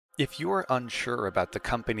If you're unsure about the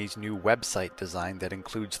company's new website design that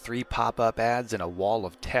includes 3 pop-up ads and a wall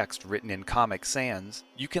of text written in Comic Sans,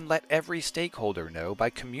 you can let every stakeholder know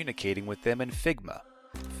by communicating with them in Figma.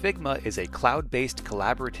 Figma is a cloud-based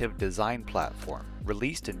collaborative design platform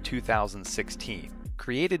released in 2016,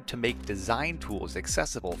 created to make design tools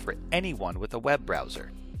accessible for anyone with a web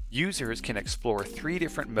browser. Users can explore 3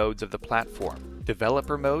 different modes of the platform: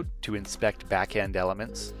 developer mode to inspect back-end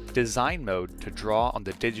elements, design mode to draw on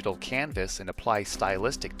the digital canvas and apply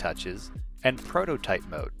stylistic touches, and prototype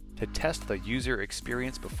mode to test the user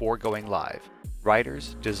experience before going live.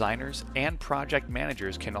 Writers, designers, and project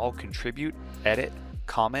managers can all contribute, edit,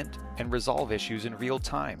 comment, and resolve issues in real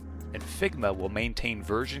time. And Figma will maintain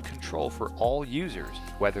version control for all users,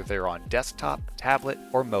 whether they're on desktop, tablet,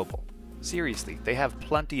 or mobile. Seriously, they have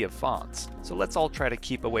plenty of fonts, so let's all try to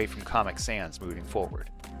keep away from Comic Sans moving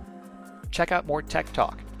forward. Check out more tech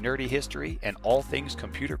talk, nerdy history, and all things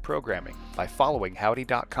computer programming by following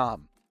Howdy.com.